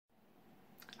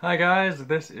Hi guys,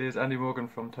 this is Andy Morgan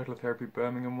from Total Therapy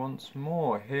Birmingham once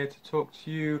more, here to talk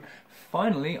to you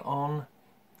finally on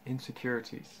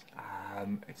insecurities.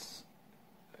 It's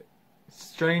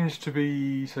strange to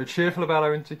be so cheerful about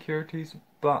our insecurities,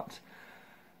 but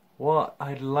what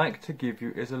I'd like to give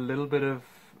you is a little bit of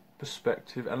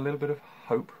perspective and a little bit of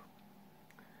hope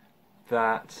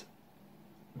that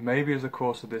maybe as the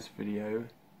course of this video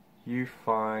you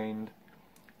find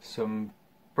some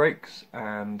breaks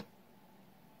and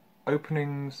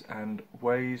openings and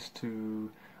ways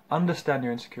to understand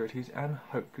your insecurities and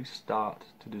hopefully start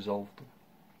to dissolve them.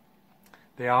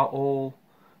 They are all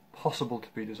possible to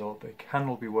be dissolved, they can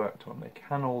all be worked on, they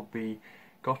can all be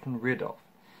gotten rid of,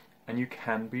 and you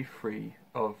can be free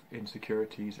of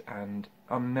insecurities and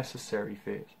unnecessary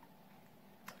fears.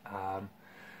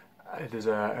 There's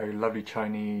a lovely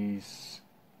Chinese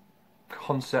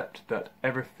concept that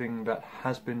everything that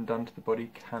has been done to the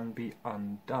body can be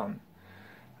undone.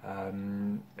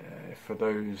 For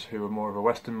those who are more of a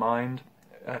Western mind,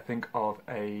 think of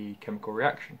a chemical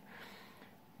reaction.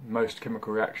 Most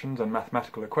chemical reactions and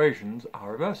mathematical equations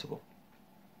are reversible.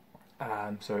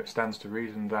 So it stands to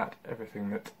reason that everything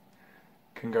that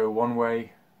can go one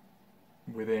way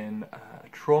within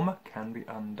trauma can be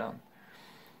undone.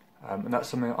 And that's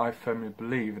something that I firmly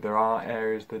believe. There are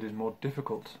areas that is more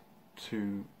difficult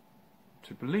to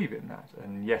believe in that.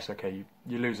 And yes, okay,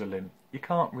 you lose a limb. You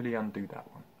can't really undo that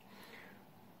one.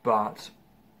 But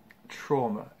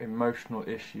trauma, emotional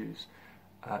issues,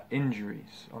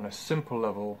 injuries, on a simple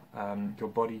level, your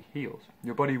body heals.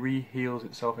 Your body re-heals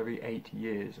itself every 8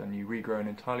 years, and you regrow an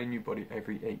entirely new body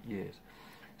every 8 years.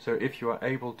 So if you are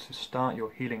able to start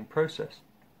your healing process,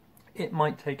 it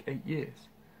might take 8 years.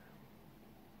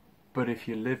 But if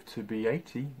you live to be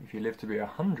 80, if you live to be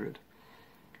 100,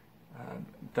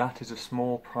 that is a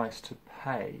small price to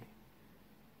pay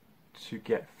to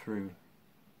get through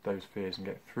those fears and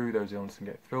get through those illnesses and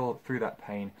get through that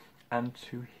pain and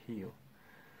to heal.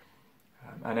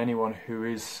 And anyone who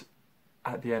is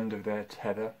at the end of their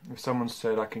tether, if someone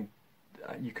said,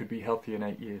 you could be healthy in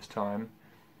 8 years' time,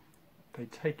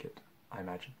 they'd take it, I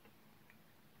imagine.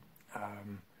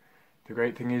 The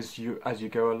great thing is, as you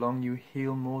go along, you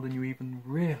heal more than you even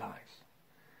realise.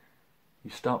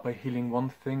 You start by healing one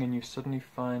thing and you suddenly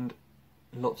find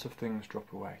lots of things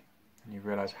drop away. And you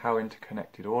realise how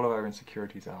interconnected all of our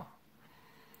insecurities are.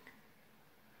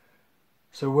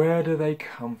 So where do they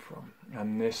come from?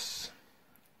 And this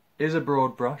is a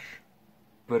broad brush,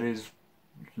 but is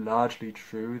largely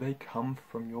true. They come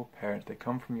from your parents, they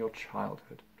come from your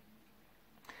childhood.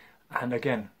 And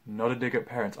again, not a dig at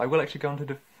parents. I will actually go on to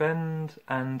defend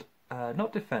and,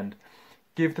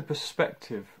 give the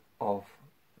perspective of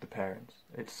the parents.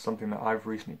 It's something that I've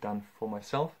recently done for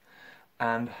myself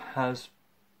and has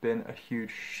been a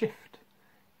huge shift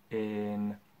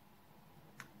in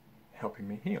helping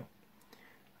me heal.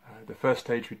 The first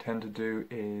stage we tend to do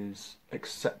is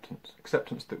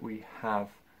acceptance that we have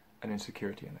an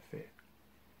insecurity and a fear.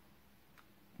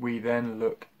 We then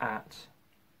look at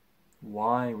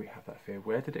why we have that fear,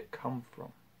 where did it come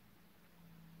from?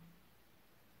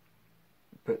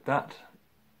 But that,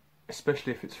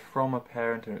 especially if it's from a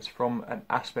parent and it's from an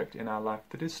aspect in our life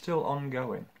that is still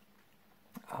ongoing,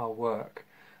 our work,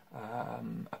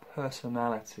 a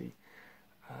personality,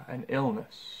 an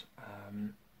illness,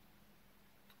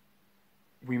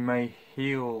 we may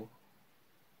heal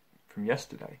from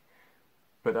yesterday,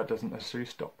 but that doesn't necessarily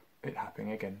stop it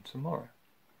happening again tomorrow.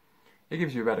 It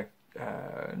gives you a better,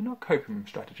 not coping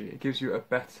strategy, it gives you a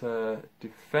better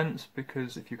defense,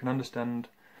 because if you can understand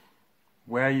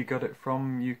where you got it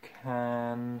from, you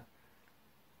can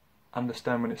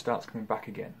understand when it starts coming back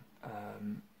again.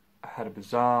 I had a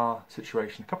bizarre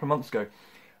situation a couple of months ago,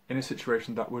 in a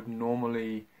situation that would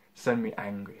normally send me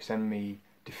angry, send me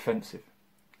defensive,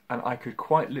 and I could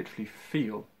quite literally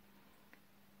feel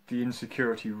the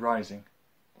insecurity rising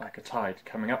like a tide,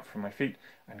 coming up from my feet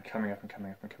and coming up and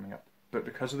coming up and coming up. But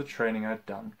because of the training I'd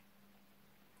done,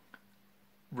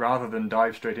 rather than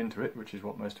dive straight into it, which is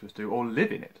what most of us do, or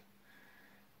live in it,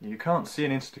 you can't see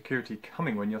an insecurity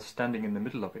coming when you're standing in the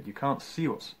middle of it. You can't see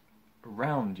what's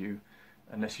around you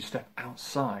unless you step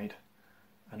outside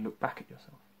and look back at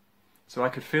yourself. So I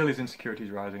could feel these insecurities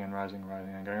rising and rising and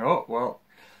rising, and going, oh well,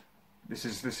 this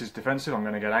is defensive. I'm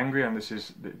going to get angry, and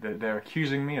they're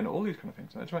accusing me, and all these kind of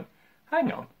things. And I just went, hang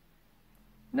on,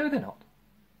 no, they're not.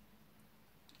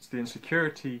 It's the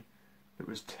insecurity that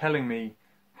was telling me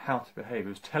how to behave. It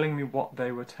was telling me what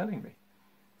they were telling me.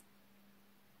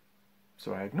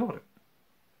 So I ignored it,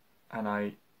 and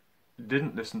I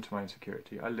didn't listen to my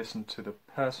insecurity. I listened to the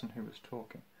person who was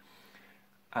talking,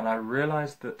 and I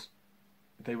realised that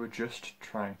they were just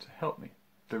trying to help me.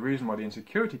 the reason why the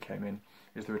insecurity came in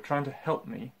is they were trying to help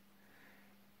me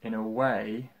in a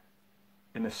way,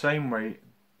 in the same way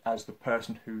as the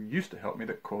person who used to help me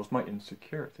that caused my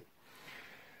insecurity.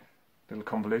 A little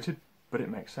convoluted, but it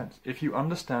makes sense. If you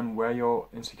understand where your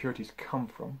insecurities come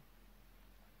from,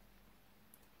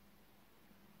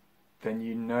 then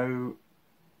you know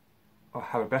or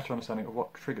have a better understanding of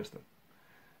what triggers them.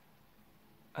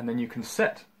 And then you can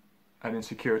set an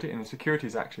insecurity, and insecurity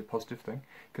is actually a positive thing.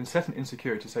 You can set an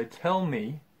insecurity to say, tell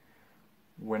me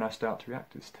when I start to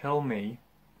react to this. Tell me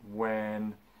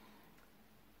when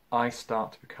I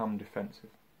start to become defensive.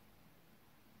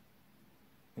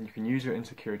 And you can use your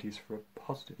insecurities for a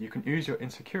positive. You can use your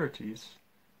insecurities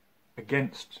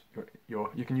against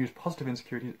you can use positive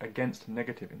insecurities against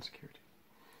negative insecurities.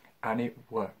 And it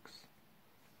works.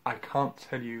 I can't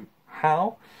tell you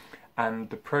how, and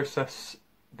the process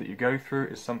that you go through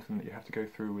is something that you have to go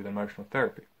through with emotional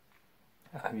therapy.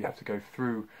 You have to go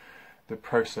through the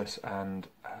process, and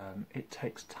it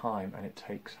takes time and it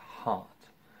takes heart.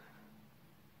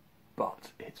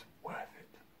 But it's worth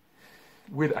it,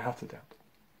 without a doubt.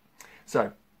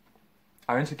 So,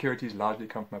 our insecurities largely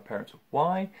come from our parents.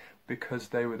 Why? Because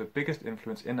they were the biggest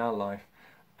influence in our life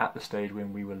at the stage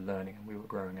when we were learning and we were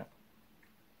growing up.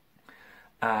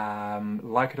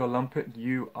 Like it or lump it,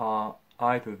 you are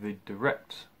either the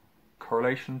direct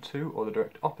correlation to or the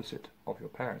direct opposite of your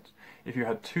parents. If you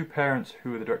had two parents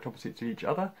who were the direct opposite to each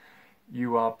other,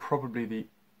 you are probably the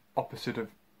opposite of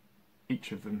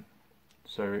each of them.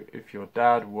 So if your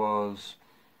dad was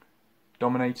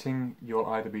dominating, you'll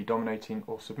either be dominating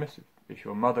or submissive. If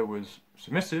your mother was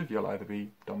submissive, you'll either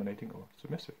be dominating or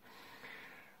submissive.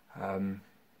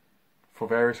 For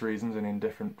various reasons and in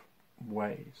different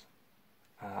ways.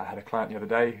 I had a client the other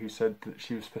day who said that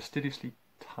she was fastidiously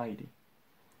tidy.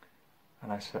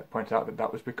 And I pointed out that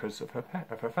that was because of her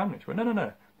family. She went,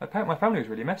 no, my family was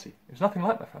really messy. It was nothing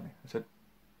like my family. I said,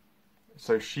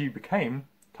 so she became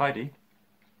tidy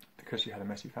because she had a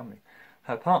messy family.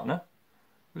 Her partner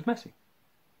was messy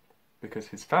because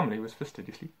his family was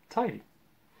fastidiously tidy.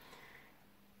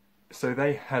 So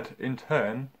they had, in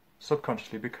turn,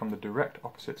 subconsciously become the direct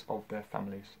opposites of their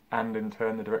families, and in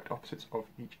turn the direct opposites of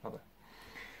each other.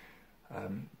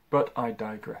 But I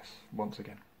digress, once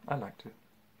again. I like to.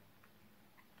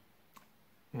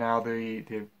 Now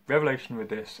the revelation with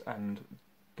this and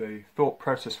the thought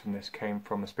process from this came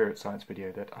from a spirit science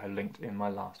video that I linked in my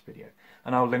last video.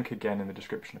 And I'll link again in the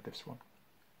description of this one.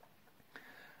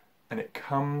 And it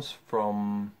comes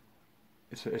from,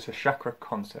 it's a chakra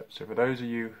concept. So for those of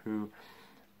you who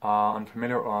are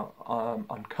unfamiliar or are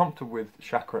uncomfortable with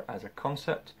chakra as a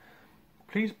concept,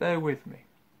 please bear with me.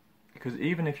 Because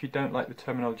even if you don't like the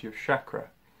terminology of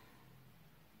chakra,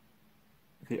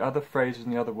 the other phrases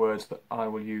and the other words that I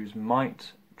will use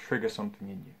might trigger something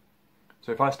in you.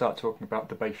 So if I start talking about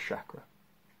the base chakra,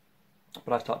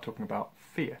 but I start talking about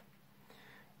fear,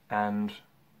 and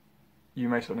you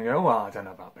may suddenly go, well, I don't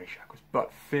know about base chakras,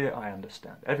 but fear I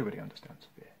understand. Everybody understands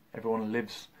fear. Everyone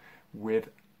lives with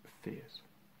fears.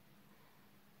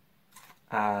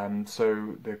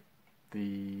 So the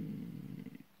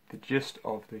gist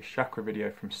of the chakra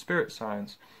video from Spirit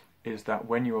Science is that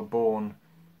when you are born,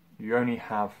 you only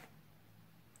have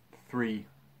the three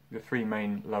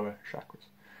main lower chakras,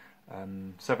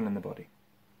 7 in the body.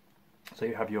 So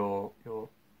you have your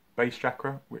base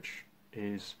chakra, which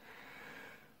is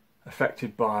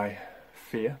affected by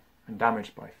fear and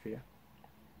damaged by fear.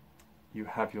 You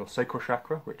have your sacral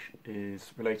chakra, which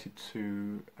is related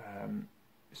to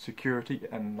security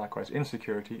and likewise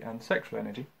insecurity and sexual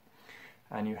energy.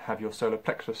 And you have your solar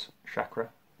plexus chakra,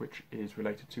 which is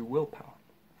related to willpower.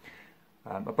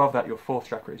 Above that, your 4th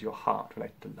chakra is your heart,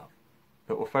 related to love.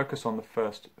 But we'll focus on the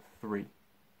first 3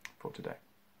 for today.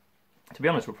 To be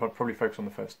honest, we'll probably focus on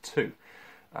the first 2.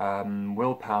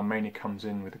 Willpower mainly comes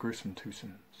in with the gruesome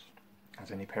twosomes.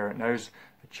 As any parent knows,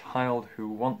 a child who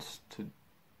wants to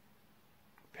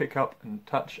pick up and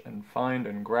touch and find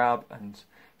and grab and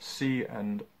see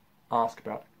and ask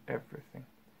about everything.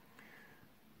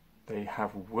 They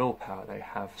have willpower, they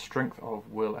have strength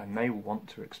of will, and they want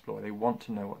to explore. They want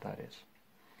to know what that is.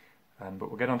 But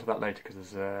we'll get onto that later because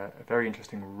there's a very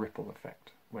interesting ripple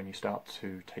effect when you start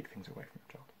to take things away from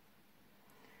your child.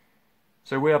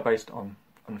 So we are based on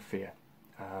fear.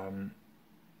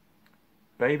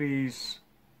 Babies,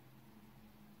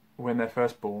 when they're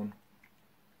first born,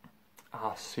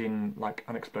 are seen like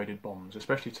unexploded bombs,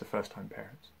 especially to first-time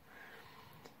parents.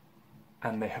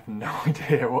 And they have no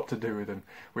idea what to do with them.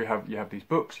 You have these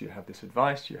books, you have this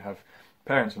advice, you have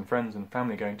parents and friends and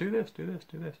family going, do this, do this,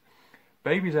 do this.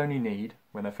 Babies only need,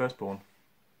 when they're first born,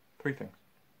 3 things.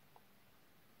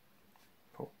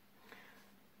 4.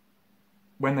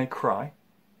 when they cry,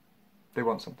 they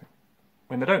want something.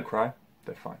 When they don't cry,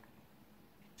 they're fine.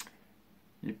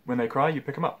 When they cry, you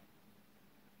pick them up.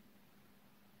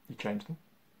 You change them.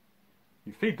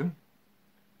 You feed them.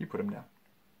 You put them down.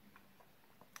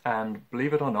 And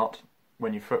believe it or not,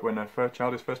 when a first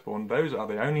child is first born, those are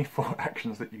the only 4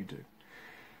 actions that you do.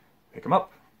 Pick them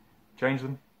up, change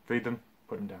them, feed them,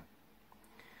 put them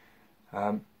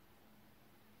down.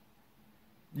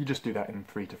 You just do that in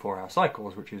 3 to 4 hour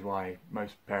cycles, which is why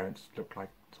most parents look like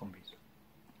zombies.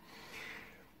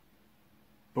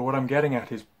 But what I'm getting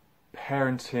at is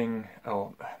parenting,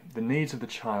 or the needs of the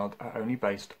child are only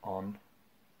based on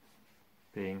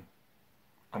being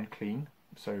unclean.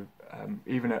 So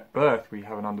even at birth we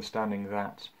have an understanding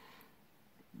that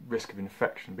risk of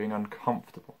infection, being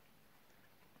uncomfortable,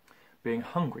 being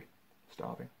hungry,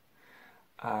 starving,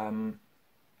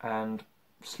 and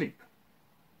sleep,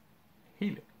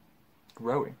 healing,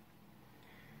 growing.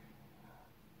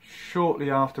 Shortly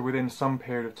after, within some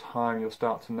period of time, you'll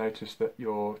start to notice that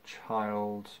your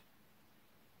child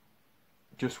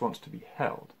just wants to be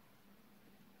held.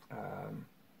 I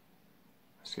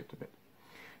skipped a bit.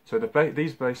 So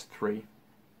these base 3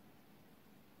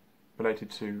 related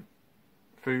to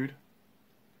food,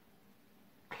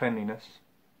 cleanliness,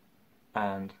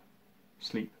 and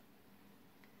sleep,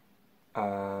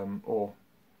 or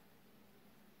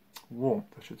warmth,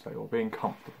 I should say, or being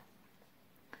comfortable,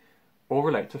 all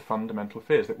relate to fundamental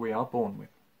fears that we are born with.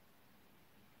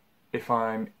 If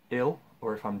I'm ill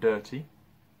or if I'm dirty,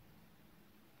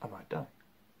 I might die.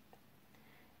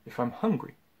 If I'm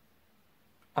hungry,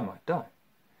 I might die.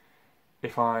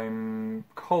 If I'm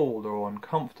cold or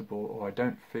uncomfortable or I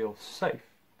don't feel safe,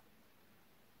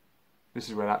 this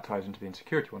is where that ties into the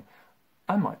insecurity one,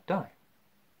 I might die.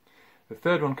 The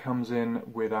third one comes in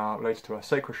related to our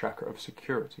sacral chakra of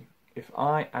security. If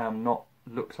I am not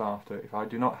looked after, if I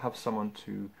do not have someone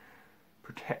to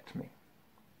protect me,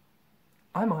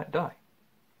 I might die.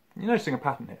 You're noticing a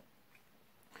pattern here.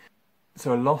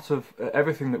 So a lot of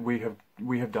everything that we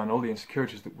have done, all the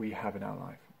insecurities that we have in our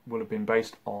life, will have been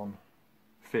based on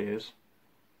fears,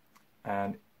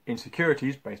 and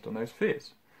insecurities based on those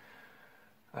fears,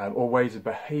 or ways of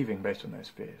behaving based on those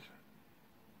fears.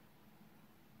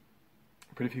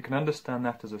 But if you can understand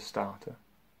that as a starter,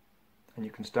 and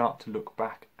you can start to look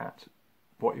back at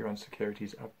what your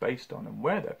insecurities are based on and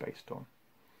where they're based on,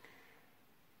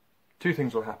 2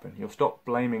 things will happen. You'll stop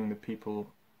blaming the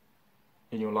people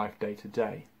in your life day to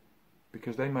day,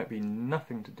 because they might be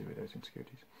nothing to do with those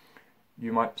insecurities.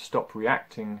 You might stop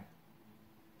reacting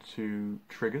to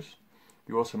triggers.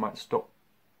 You also might stop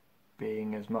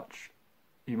being as much.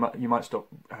 You might stop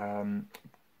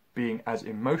being as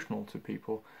emotional to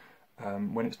people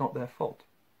when it's not their fault.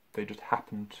 They just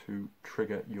happen to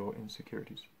trigger your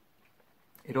insecurities.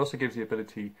 It also gives the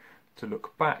ability to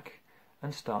look back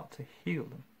and start to heal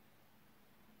them.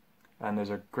 And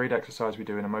there's a great exercise we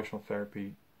do in emotional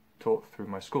therapy, taught through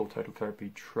my school, Total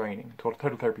Therapy Training,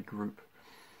 Total Therapy Group,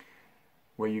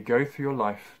 where you go through your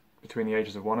life between the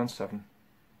ages of 1 and 7,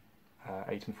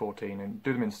 8 and 14, and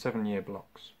do them in 7-year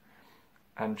blocks,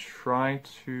 and try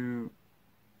to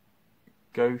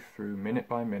go through minute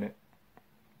by minute,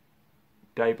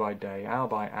 day by day, hour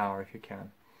by hour if you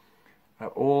can,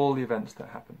 all the events that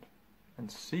happened, and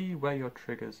see where your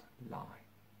triggers lie.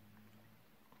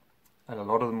 And a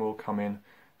lot of them will come in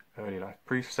early life.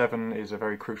 Pre-7 is a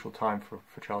very crucial time for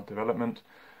child development,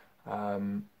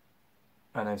 and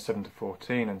then 7 to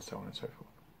 14, and so on and so forth.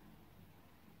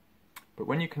 But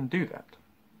when you can do that,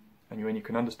 and when you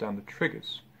can understand the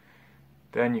triggers,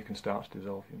 then you can start to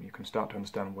dissolve them. You can start to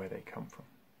understand where they come from.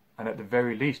 And at the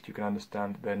very least, you can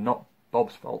understand that they're not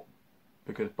Bob's fault,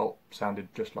 because Bob sounded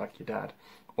just like your dad,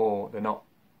 or they're not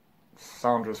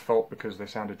Sandra's fault because they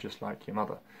sounded just like your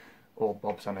mother, or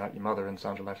Bob sounded like your mother and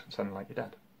Sandra sounded like your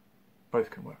dad. Both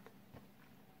can work.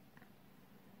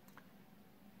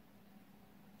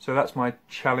 So that's my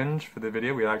challenge for the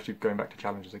video. We're actually going back to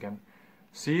challenges again.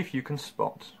 See if you can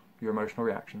spot your emotional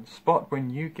reactions. Spot when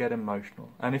you get emotional.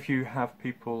 And if you have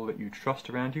people that you trust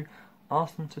around you,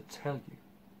 ask them to tell you.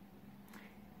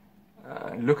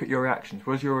 Look at your reactions.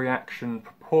 Was your reaction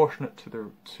proportionate to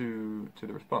the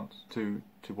response, to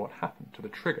what happened, to the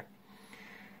trigger?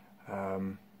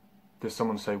 Does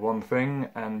someone say one thing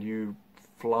and you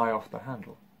fly off the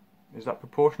handle? Is that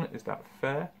proportionate? Is that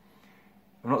fair?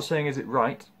 I'm not saying is it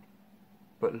right,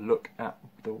 but look at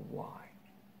the why.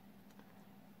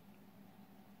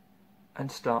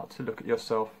 And start to look at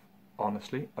yourself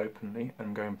honestly, openly,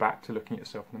 and going back to looking at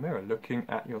yourself in the mirror, looking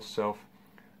at yourself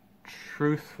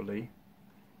truthfully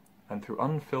and through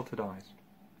unfiltered eyes.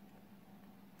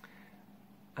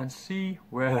 and see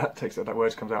where that takes it. That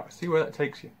word comes out. See where that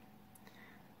takes you.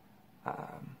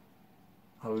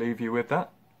 I'll leave you with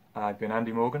that. I've been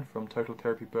Andy Morgan from Total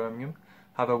Therapy Birmingham.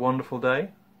 Have a wonderful day.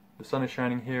 The sun is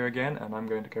shining here again, and I'm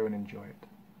going to go and enjoy it.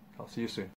 I'll see you soon.